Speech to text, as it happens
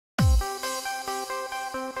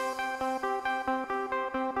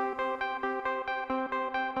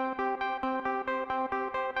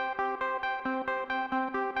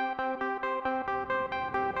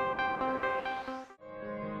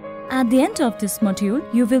At the end of this module,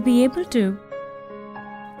 you will be able to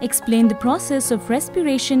explain the process of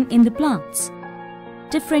respiration in the plants,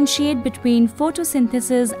 differentiate between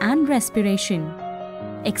photosynthesis and respiration,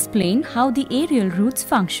 explain how the aerial roots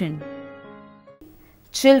function.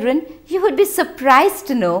 Children, you would be surprised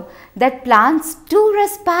to know that plants do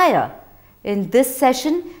respire. In this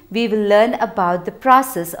session, we will learn about the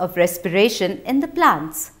process of respiration in the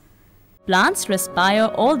plants. Plants respire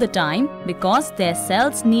all the time because their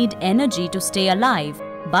cells need energy to stay alive,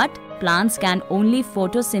 but plants can only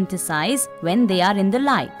photosynthesize when they are in the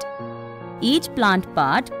light. Each plant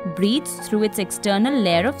part breathes through its external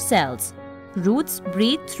layer of cells. Roots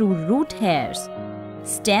breathe through root hairs.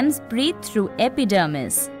 Stems breathe through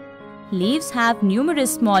epidermis. Leaves have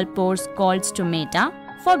numerous small pores called stomata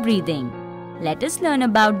for breathing. Let us learn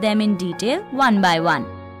about them in detail one by one.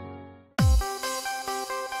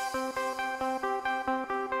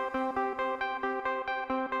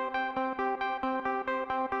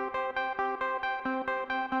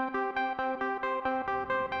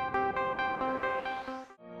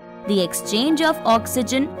 The exchange of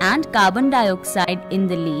oxygen and carbon dioxide in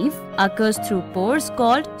the leaf occurs through pores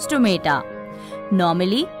called stomata.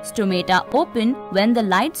 Normally, stomata open when the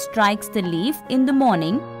light strikes the leaf in the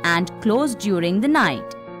morning and close during the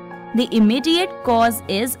night. The immediate cause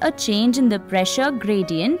is a change in the pressure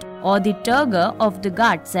gradient or the turgor of the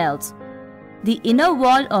guard cells. The inner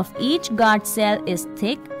wall of each guard cell is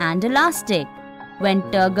thick and elastic. When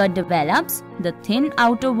turgor develops, the thin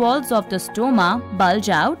outer walls of the stoma bulge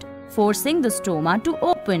out, forcing the stoma to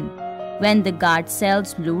open. When the guard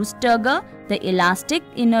cells lose turgor, the elastic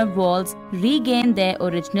inner walls regain their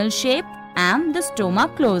original shape and the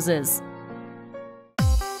stoma closes.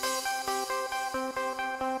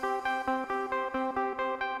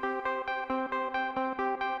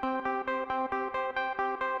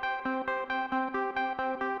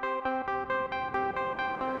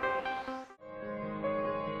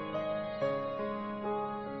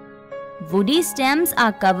 Woody stems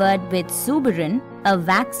are covered with suberin, a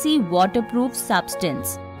waxy waterproof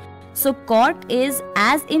substance. So cork is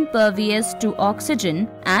as impervious to oxygen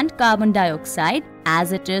and carbon dioxide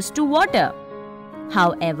as it is to water.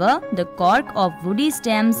 However, the cork of woody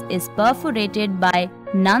stems is perforated by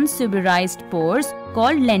non-suberized pores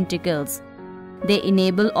called lenticles. They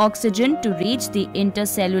enable oxygen to reach the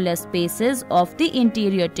intercellular spaces of the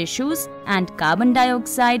interior tissues and carbon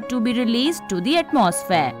dioxide to be released to the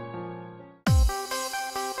atmosphere.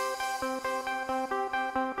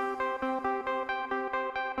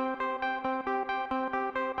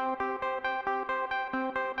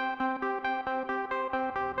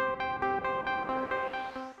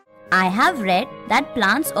 I have read that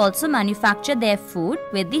plants also manufacture their food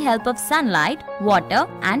with the help of sunlight, water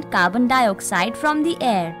and carbon dioxide from the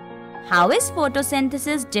air. How is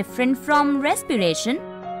photosynthesis different from respiration?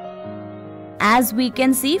 As we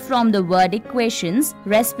can see from the word equations,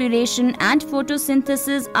 respiration and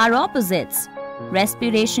photosynthesis are opposites.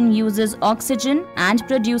 Respiration uses oxygen and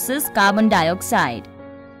produces carbon dioxide.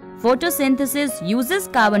 Photosynthesis uses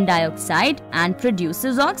carbon dioxide and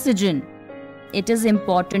produces oxygen. It is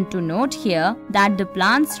important to note here that the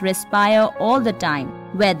plants respire all the time,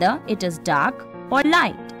 whether it is dark or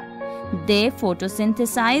light. They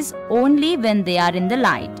photosynthesize only when they are in the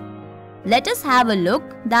light. Let us have a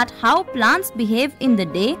look at how plants behave in the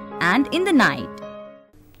day and in the night.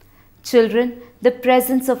 Children, the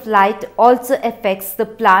presence of light also affects the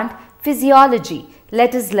plant physiology.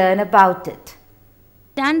 Let us learn about it.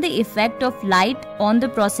 Understand the effect of light on the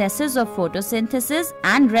processes of photosynthesis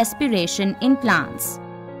and respiration in plants.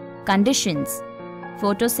 Conditions: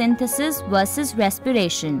 photosynthesis versus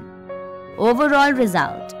respiration. Overall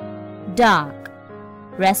result: dark.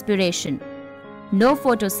 Respiration: no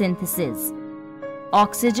photosynthesis.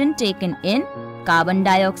 Oxygen taken in, carbon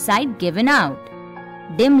dioxide given out.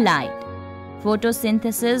 Dim light.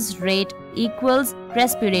 Photosynthesis rate equals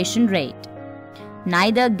respiration rate.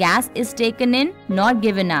 Neither gas is taken in nor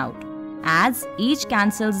given out, as each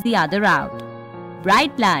cancels the other out.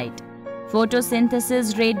 Bright light.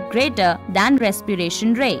 Photosynthesis rate greater than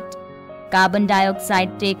respiration rate. Carbon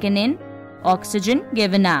dioxide taken in, oxygen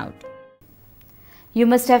given out. You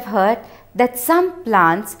must have heard that some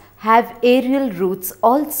plants have aerial roots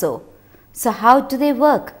also. So how do they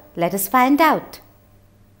work? Let us find out.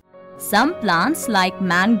 Some plants like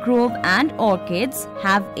mangrove and orchids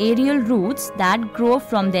have aerial roots that grow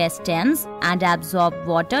from their stems and absorb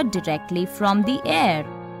water directly from the air.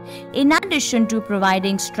 In addition to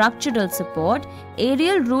providing structural support,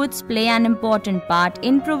 aerial roots play an important part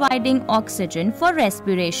in providing oxygen for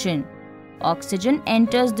respiration. Oxygen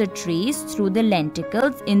enters the trees through the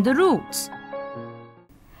lenticles in the roots.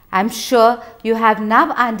 I'm sure you have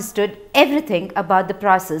now understood everything about the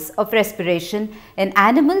process of respiration in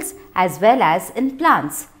animals as well as in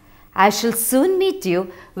plants. I shall soon meet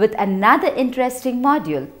you with another interesting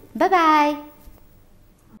module. Bye-bye.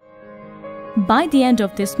 By the end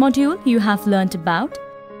of this module, you have learnt about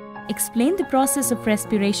explain the process of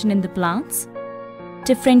respiration in the plants,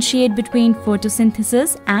 differentiate between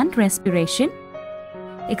photosynthesis and respiration,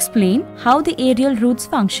 explain how the aerial roots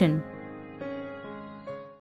function.